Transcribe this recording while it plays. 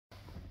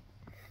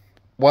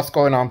What's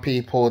going on,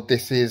 people?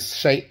 This is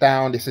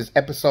Shakedown. This is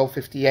episode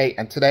 58,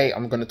 and today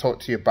I'm going to talk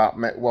to you about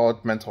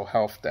World Mental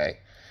Health Day.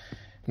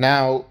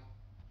 Now,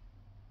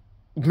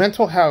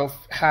 mental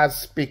health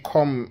has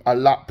become a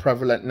lot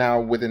prevalent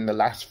now within the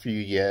last few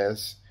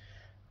years,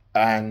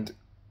 and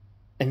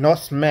in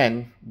us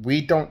men,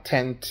 we don't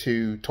tend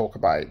to talk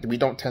about it. We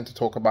don't tend to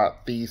talk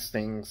about these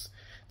things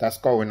that's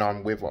going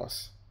on with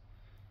us.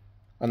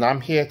 And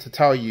I'm here to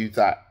tell you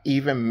that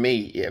even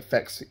me, it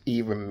affects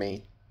even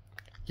me.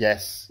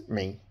 Yes,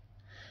 me.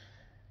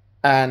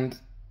 And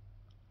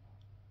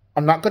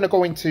I'm not going to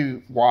go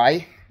into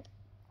why,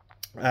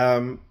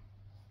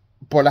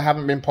 but I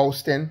haven't been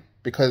posting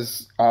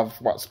because of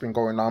what's been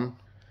going on.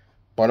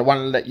 But I want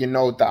to let you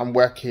know that I'm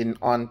working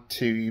on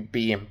to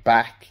being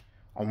back.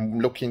 I'm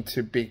looking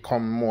to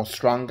become more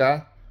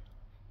stronger.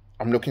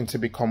 I'm looking to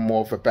become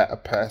more of a better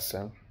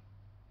person.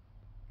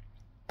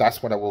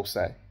 That's what I will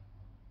say.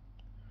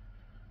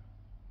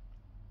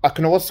 I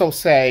can also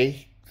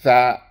say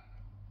that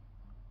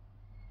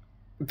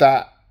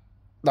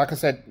like I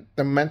said,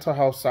 the mental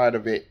health side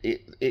of it,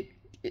 it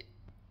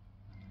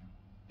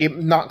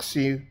knocks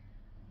you,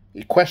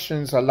 it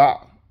questions a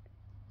lot,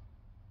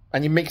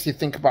 and it makes you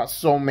think about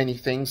so many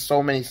things,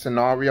 so many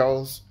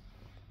scenarios.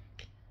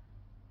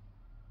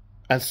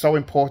 And so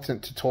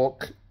important to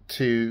talk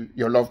to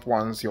your loved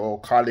ones, your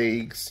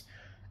colleagues.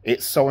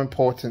 It's so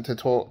important to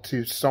talk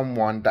to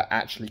someone that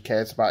actually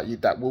cares about you,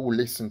 that will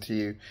listen to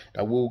you,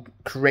 that will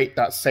create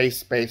that safe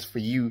space for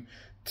you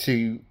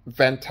to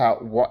vent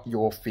out what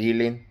you're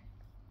feeling.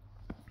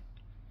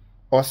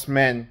 Us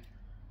men,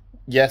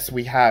 yes,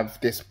 we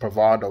have this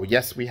bravado.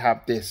 Yes, we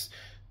have this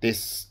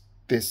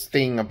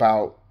thing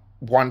about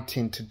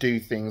wanting to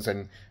do things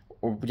and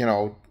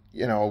you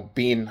know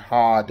being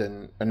hard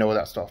and all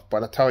that stuff.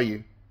 But I tell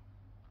you,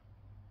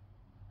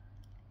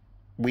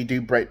 we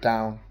do break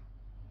down.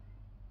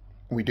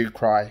 We do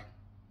cry.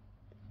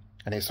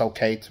 And it's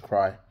okay to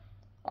cry.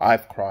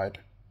 I've cried.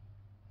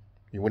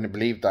 You wouldn't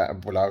believe that,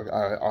 but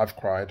I've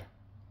cried.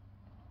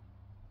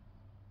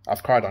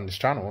 I've cried on this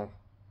channel.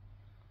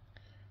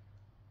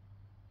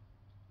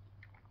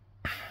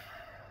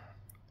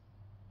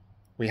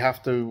 We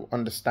have to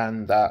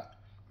understand that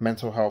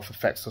mental health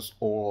affects us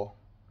all.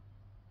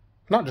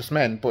 Not just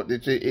men, but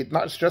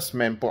not just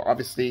men, but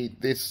obviously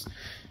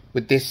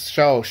with this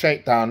show,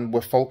 Shakedown,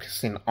 we're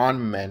focusing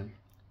on men.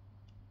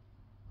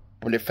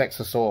 But it affects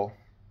us all.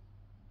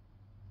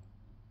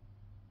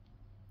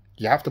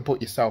 You have to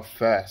put yourself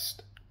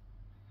first.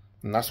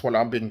 And that's what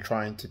I've been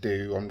trying to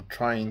do. I'm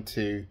trying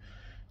to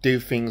do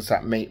things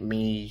that make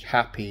me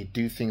happy.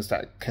 Do things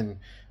that can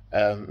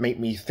make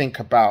me think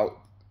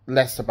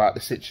less about the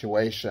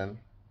situation.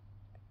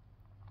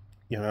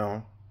 You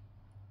know.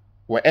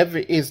 Whatever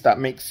it is that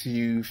makes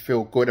you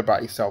feel good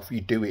about yourself,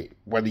 you do it.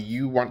 Whether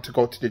you want to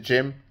go to the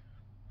gym,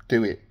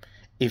 do it.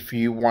 If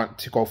you want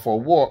to go for a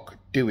walk,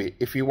 do it.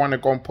 If you want to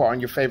go and put on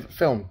your favorite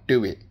film,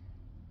 do it.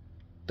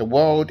 The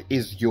world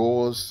is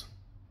yours.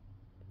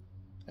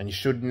 And you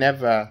should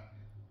never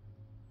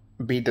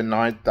be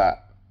denied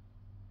that.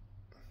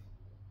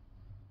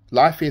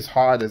 Life is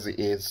hard as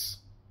it is.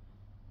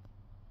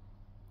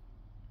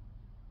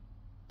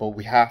 But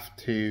we have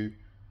to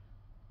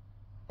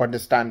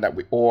understand that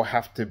we all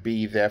have to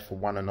be there for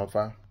one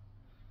another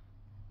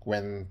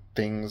when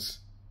things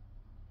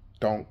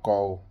don't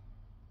go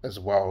as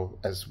well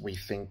as we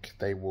think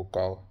they will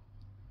go.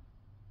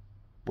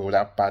 We will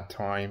have bad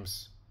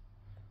times.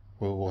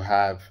 We will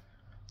have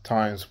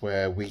times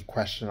where we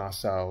question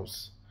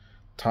ourselves.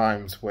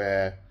 Times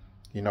where,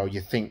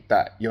 you think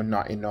that you're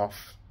not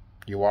enough.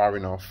 You are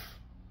enough.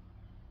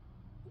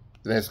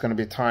 There's going to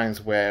be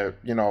times where,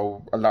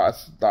 a lot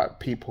of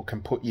people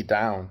can put you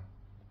down.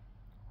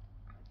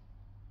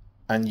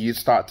 And you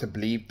start to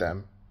believe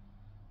them.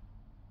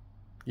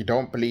 You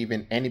don't believe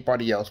in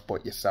anybody else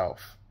but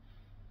yourself.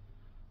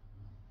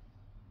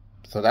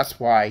 So that's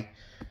why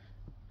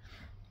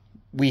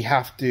we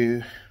have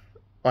to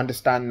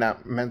understand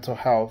that mental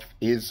health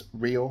is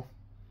real.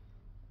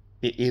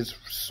 It is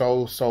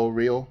so, so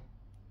real.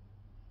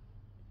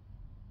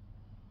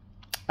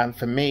 And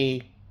for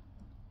me,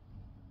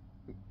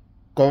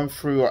 going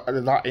through a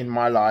lot in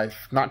my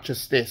life, not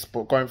just this,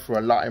 but going through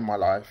a lot in my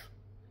life.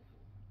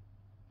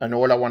 And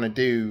all I want to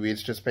do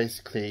is just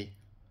basically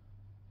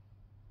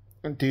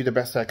do the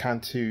best I can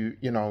to,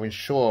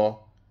 ensure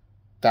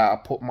that I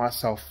put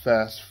myself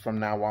first from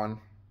now on.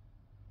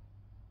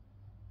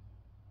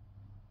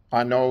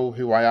 I know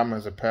who I am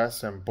as a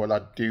person, but I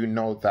do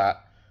know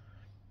that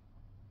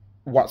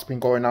what's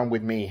been going on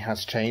with me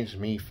has changed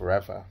me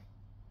forever.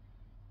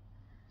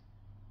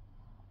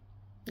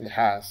 It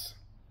has.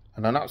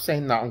 And I'm not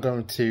saying that I'm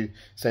going to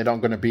say that I'm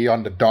going to be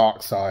on the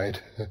dark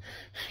side,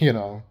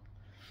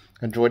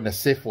 and join the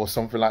Sith or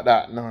something like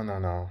that.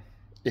 No.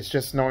 It's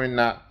just knowing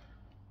that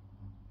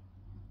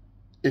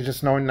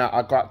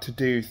I got to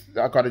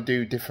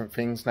do different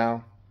things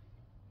now.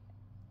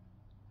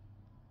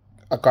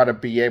 I got to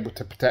be able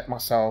to protect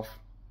myself,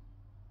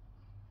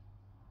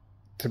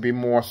 to be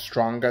more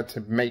stronger,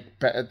 to make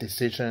better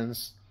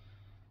decisions.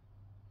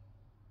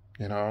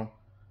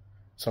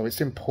 So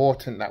it's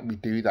important that we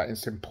do that.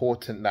 It's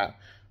important that,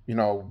 you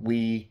know,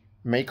 we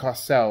make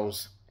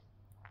ourselves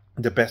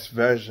the best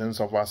versions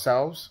of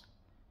ourselves.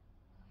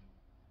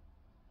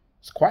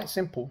 It's quite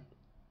simple.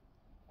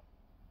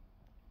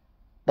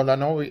 But I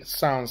know it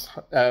sounds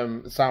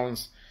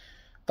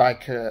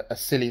like a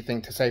silly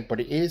thing to say,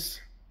 but it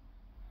is.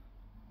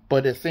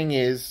 But the thing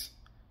is,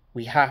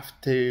 we have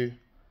to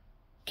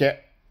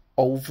get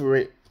over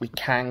it. We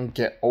can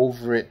get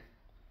over it.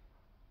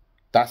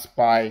 That's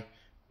by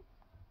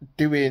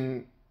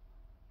doing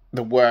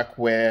the work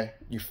where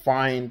you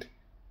find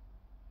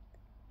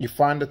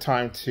the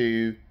time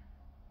to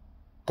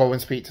go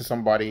and speak to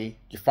somebody.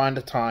 You find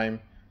the time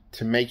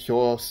to make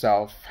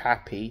yourself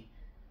happy,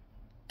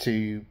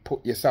 to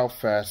put yourself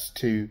first,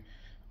 to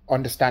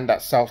understand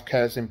that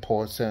self-care is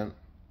important.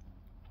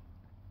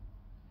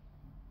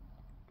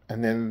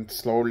 And then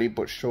slowly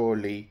but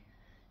surely,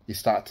 you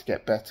start to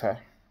get better.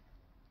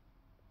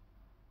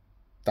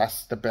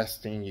 That's the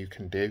best thing you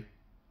can do.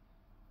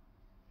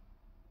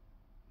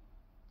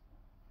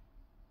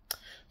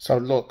 So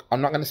look,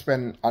 I'm not going to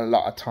spend a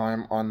lot of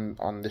time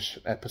on this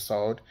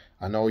episode.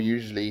 I know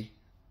usually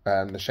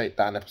the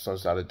Shakedown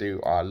episodes that I do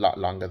are a lot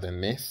longer than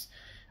this.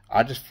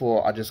 I just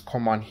thought I'd just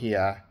come on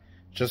here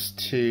just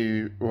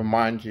to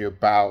remind you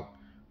about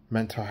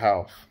mental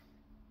health.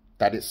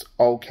 That it's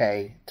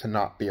okay to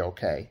not be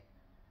okay.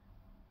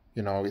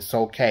 You know, it's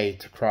okay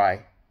to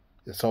cry.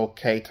 It's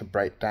okay to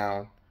break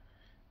down.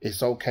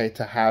 It's okay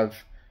to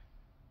have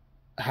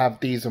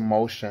these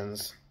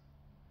emotions.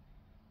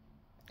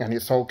 And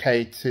it's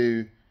okay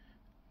to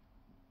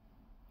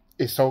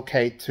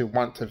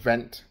want to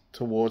vent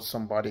towards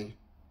somebody.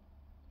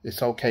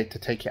 It's okay to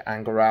take your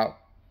anger out,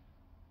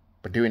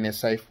 but do it in a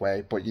safe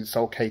way. But it's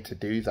okay to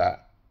do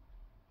that.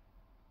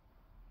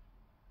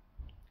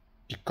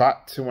 You've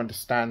got to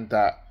understand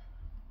that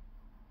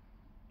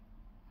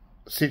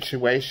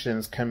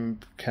situations can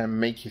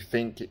make you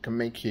think. It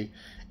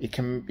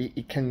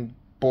can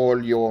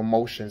boil your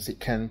emotions. It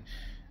can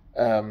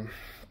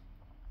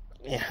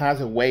it has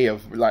a way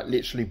of like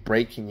literally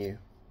breaking you.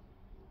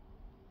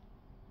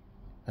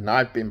 And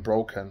I've been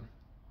broken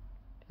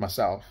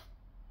myself.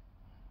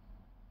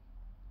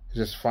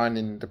 Just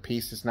finding the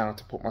pieces now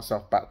to put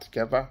myself back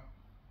together.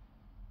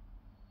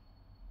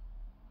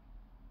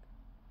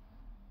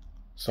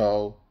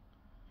 So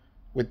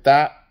with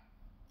that,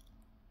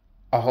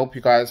 I hope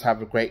you guys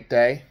have a great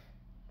day.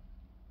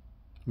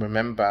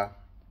 Remember,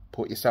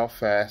 put yourself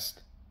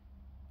first.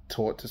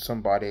 Talk to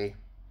somebody.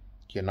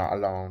 You're not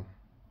alone.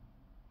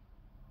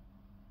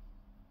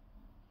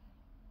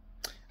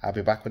 I'll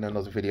be back with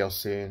another video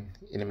soon.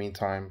 In the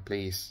meantime,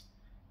 please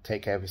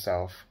take care of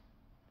yourself.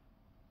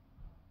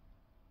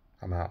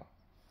 I'm out.